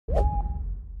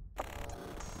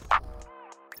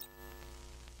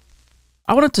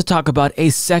I wanted to talk about a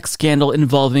sex scandal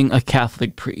involving a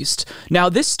Catholic priest. Now,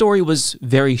 this story was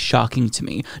very shocking to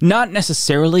me, not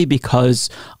necessarily because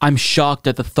I'm shocked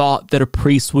at the thought that a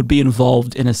priest would be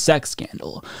involved in a sex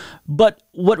scandal, but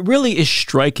what really is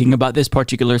striking about this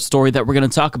particular story that we're going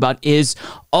to talk about is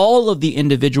all of the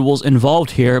individuals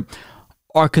involved here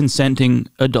are consenting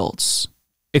adults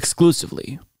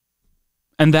exclusively.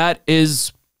 And that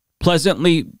is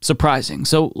pleasantly surprising.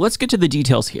 So let's get to the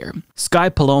details here. Sky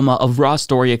Paloma of Raw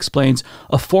Story explains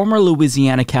a former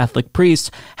Louisiana Catholic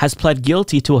priest has pled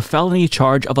guilty to a felony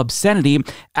charge of obscenity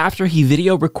after he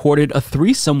video recorded a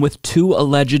threesome with two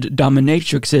alleged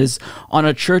dominatrixes on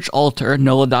a church altar,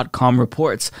 NOLA.com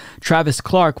reports. Travis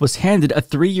Clark was handed a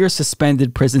 3-year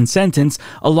suspended prison sentence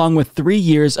along with 3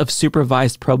 years of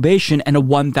supervised probation and a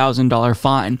 $1,000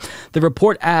 fine. The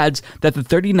report adds that the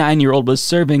 39-year-old was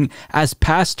serving as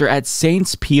pastor at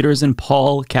Saints Peter's and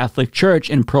Paul Catholic Church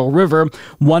in Pearl River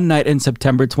one night in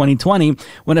September 2020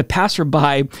 when a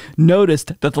passerby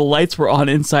noticed that the lights were on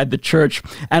inside the church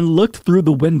and looked through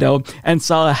the window and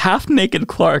saw a half-naked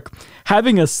Clark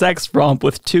having a sex romp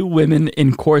with two women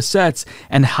in corsets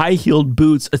and high-heeled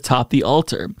boots atop the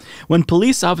altar. When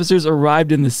police officers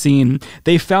arrived in the scene,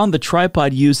 they found the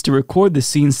tripod used to record the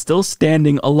scene still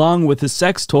standing along with the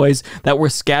sex toys that were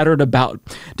scattered about.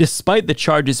 Despite the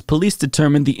charges, police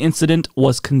determined the incident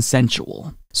was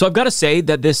consensual. So I've got to say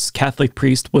that this Catholic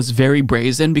priest was very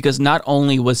brazen because not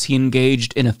only was he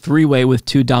engaged in a three-way with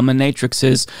two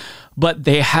dominatrixes, but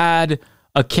they had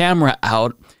a camera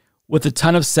out with a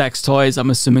ton of sex toys, I'm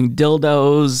assuming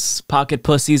dildos, pocket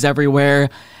pussies everywhere,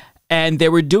 and they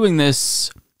were doing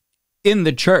this in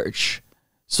the church.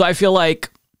 So I feel like,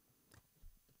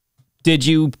 did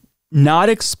you not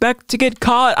expect to get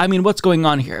caught? I mean, what's going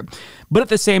on here? But at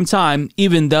the same time,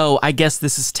 even though I guess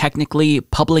this is technically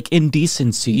public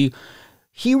indecency,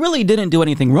 he really didn't do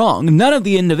anything wrong. None of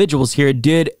the individuals here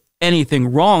did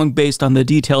anything wrong based on the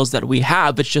details that we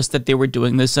have. It's just that they were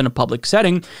doing this in a public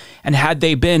setting, and had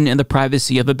they been in the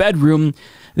privacy of a bedroom,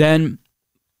 then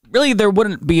really there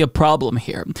wouldn't be a problem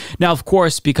here. Now, of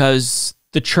course, because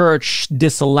the church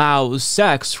disallows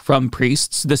sex from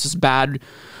priests, this is bad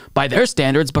by their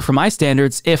standards, but for my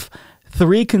standards, if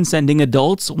 3 consenting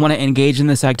adults want to engage in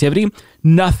this activity,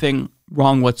 nothing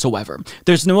wrong whatsoever.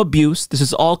 There's no abuse. This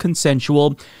is all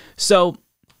consensual. So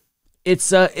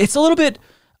it's a little bit,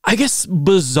 I guess,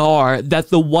 bizarre that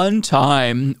the one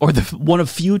time, or the one of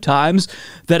few times,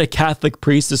 that a Catholic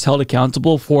priest is held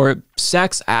accountable for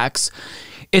sex acts,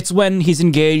 it's when he's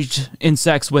engaged in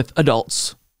sex with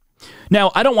adults. Now,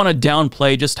 I don't want to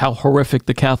downplay just how horrific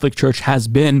the Catholic Church has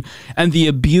been and the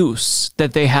abuse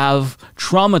that they have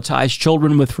traumatized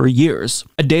children with for years.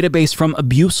 A database from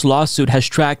Abuse Lawsuit has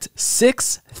tracked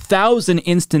 6,000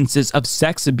 instances of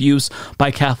sex abuse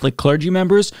by Catholic clergy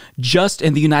members just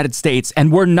in the United States,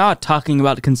 and we're not talking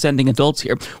about consenting adults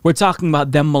here. We're talking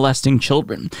about them molesting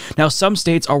children. Now, some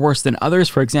states are worse than others.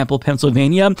 For example,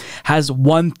 Pennsylvania has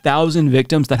 1,000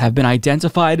 victims that have been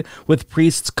identified, with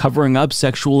priests covering up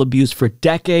sexual abuse for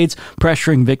decades,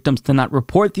 pressuring victims to not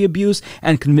report the abuse,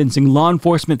 and convincing law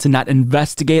enforcement to not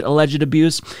investigate alleged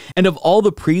abuse. And of all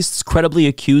the priests credibly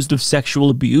accused of sexual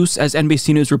abuse, as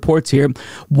NBC News reports here,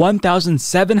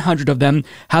 1,700 of them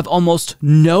have almost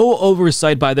no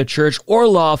oversight by the church or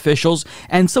law officials,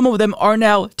 and some of them are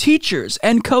now teachers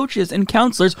and coaches and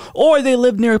counselors, or they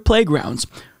live near playgrounds.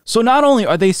 So not only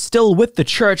are they still with the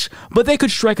church, but they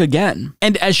could strike again.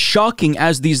 And as shocking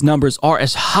as these numbers are,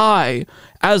 as high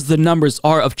as the numbers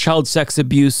are of child sex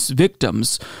abuse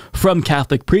victims from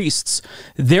Catholic priests,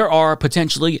 there are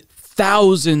potentially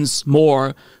thousands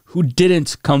more who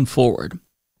didn't come forward.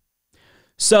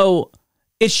 So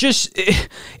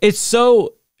it's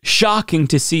so shocking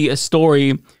to see a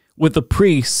story with the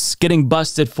priests getting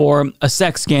busted for a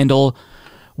sex scandal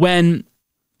when,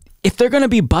 if they're going to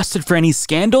be busted for any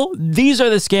scandal, these are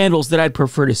the scandals that I'd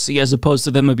prefer to see as opposed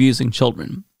to them abusing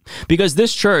children. Because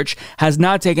this church has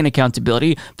not taken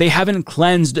accountability. They haven't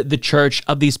cleansed the church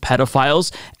of these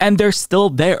pedophiles, and they're still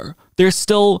there. They're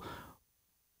still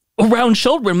around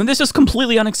children, and this is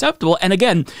completely unacceptable. And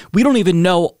again, we don't even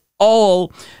know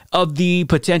all of the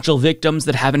potential victims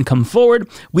that haven't come forward.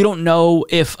 We don't know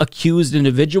if accused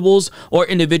individuals or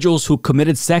individuals who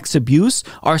committed sex abuse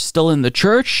are still in the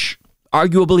church.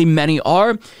 Arguably, many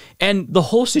are, and the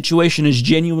whole situation is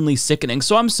genuinely sickening.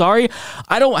 So I'm sorry,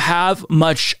 I don't have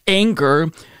much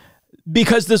anger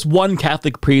because this one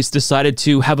Catholic priest decided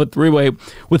to have a three-way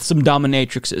with some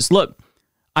dominatrixes. Look,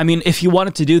 I mean, if you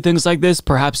wanted to do things like this,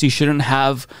 perhaps you shouldn't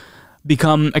have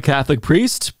become a Catholic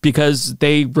priest because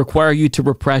they require you to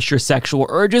repress your sexual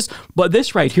urges, but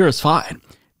this right here is fine.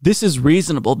 This is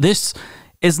reasonable. This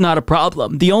is not a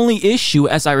problem. The only issue,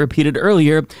 as I repeated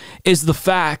earlier, is the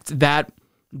fact that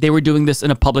they were doing this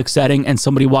in a public setting and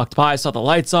somebody walked by, saw the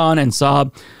lights on, and saw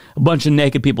a bunch of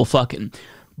naked people fucking.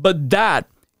 But that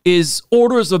is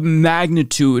orders of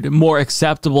magnitude more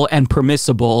acceptable and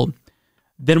permissible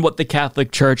than what the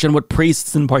Catholic Church and what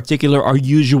priests in particular are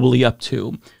usually up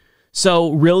to.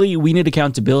 So really, we need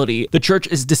accountability. The church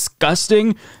is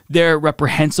disgusting, they're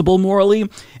reprehensible morally,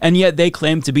 and yet they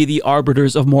claim to be the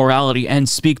arbiters of morality and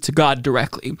speak to God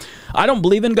directly. I don't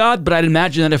believe in God, but I'd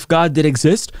imagine that if God did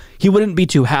exist, he wouldn't be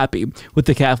too happy with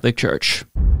the Catholic Church.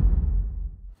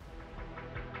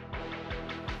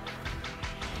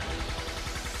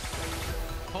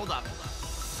 Hold up.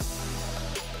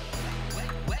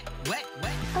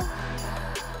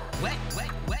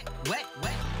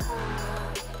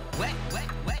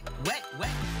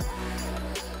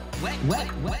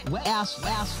 Wet,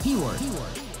 ass, keyword.